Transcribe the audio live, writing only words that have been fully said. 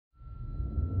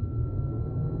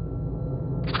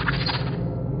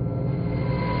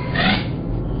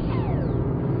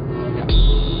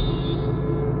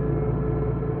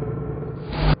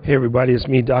Hey everybody, it's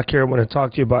me, Doc here. I want to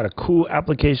talk to you about a cool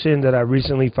application that I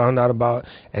recently found out about,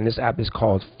 and this app is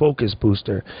called Focus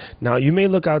Booster. Now, you may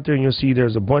look out there and you'll see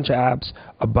there's a bunch of apps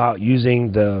about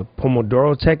using the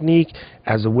Pomodoro technique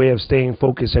as a way of staying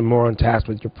focused and more on task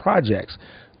with your projects.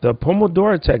 The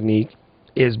Pomodoro technique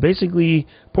is basically,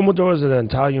 Pomodoro is an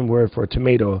Italian word for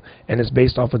tomato, and it's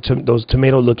based off of those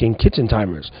tomato-looking kitchen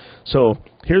timers. So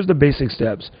here's the basic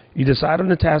steps. You decide on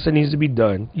the task that needs to be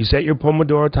done. You set your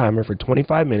Pomodoro timer for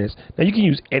 25 minutes. Now you can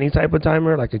use any type of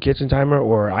timer, like a kitchen timer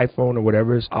or iPhone or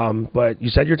whatever. But you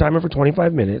set your timer for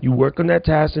 25 minutes. You work on that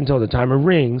task until the timer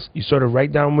rings. You sort of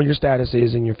write down what your status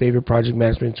is in your favorite project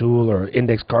management tool or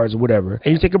index cards or whatever,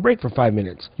 and you take a break for 5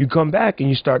 minutes. You come back and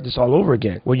you start this all over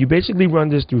again. Well, you basically run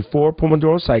this through 4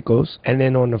 Pomodoro cycles, and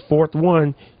then on the 4th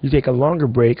one, you take a longer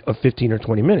break of 15 or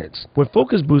 20 minutes. What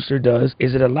Focus Booster does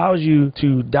is it allows you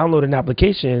to download an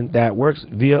application that works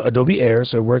via Adobe Air,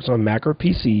 so it works on Mac or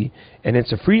PC, and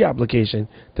it's a free application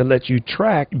that lets you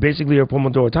track basically your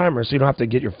Pomodoro timer, so you don't have to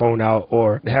get your phone out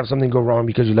or have something go wrong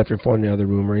because you left your phone in the other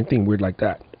room or anything weird like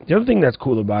that. The other thing that's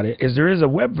cool about it is there is a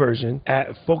web version at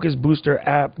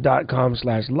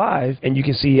focusboosterapp.com/live, and you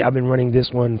can see I've been running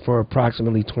this one for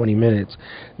approximately 20 minutes.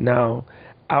 Now,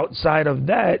 outside of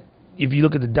that, if you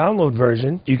look at the download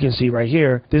version, you can see right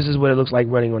here, this is what it looks like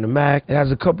running on the Mac. It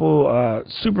has a couple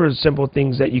super simple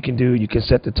things that you can do. You can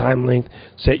set the time length,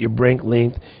 set your break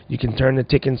length. You can turn the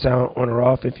ticking sound on or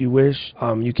off if you wish.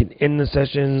 You can end the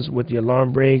sessions with the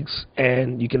alarm breaks,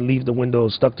 and you can leave the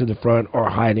windows stuck to the front or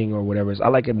hiding or whatever. I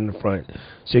like it in the front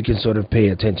so you can sort of pay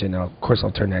attention. Now, of course,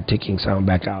 I'll turn that ticking sound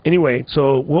back out. Anyway,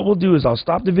 so what we'll do is I'll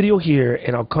stop the video here,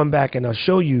 and I'll come back and I'll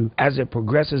show you as it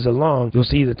progresses along. You'll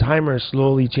see the timer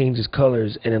slowly changes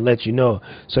colors, and it lets you know.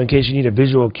 So in case you need a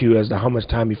visual cue as to how much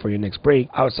time before your next break,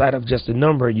 outside of just the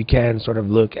number, you can sort of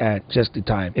look at just the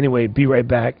time. Anyway, be right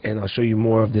back, and I'll show you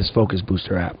more of this Focus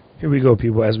Booster app. Here we go,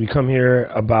 people. As we come here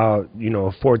about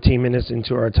 14 minutes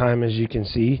into our time, as you can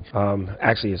see,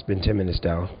 actually it's been 10 minutes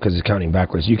down because it's counting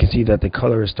backwards. You can see that the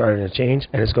color is starting to change,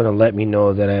 and it's going to let me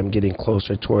know that I'm getting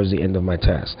closer towards the end of my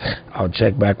task. I'll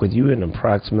check back with you in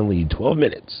approximately 12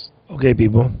 minutes. Okay,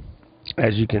 people.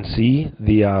 As you can see,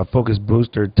 the Focus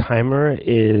Booster timer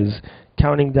is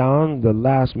counting down the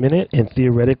last minute, and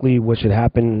theoretically what should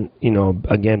happen,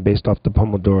 again based off the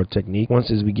Pomodoro technique,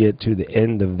 once as we get to the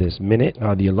end of this minute,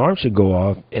 the alarm should go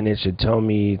off, and it should tell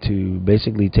me to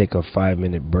basically take a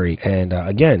 5-minute break. And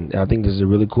again, I think this is a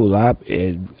really cool app.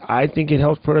 I think it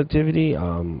helps productivity.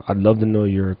 I'd love to know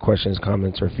your questions,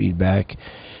 comments, or feedback,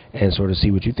 and sort of see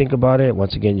what you think about it.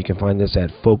 Once again, you can find this at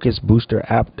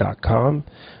focusboosterapp.com.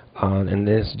 And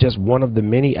it's just one of the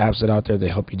many apps that are out there that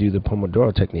help you do the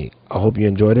Pomodoro technique. I hope you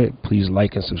enjoyed it. Please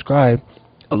like and subscribe.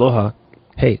 Aloha.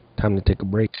 Hey, time to take a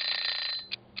break.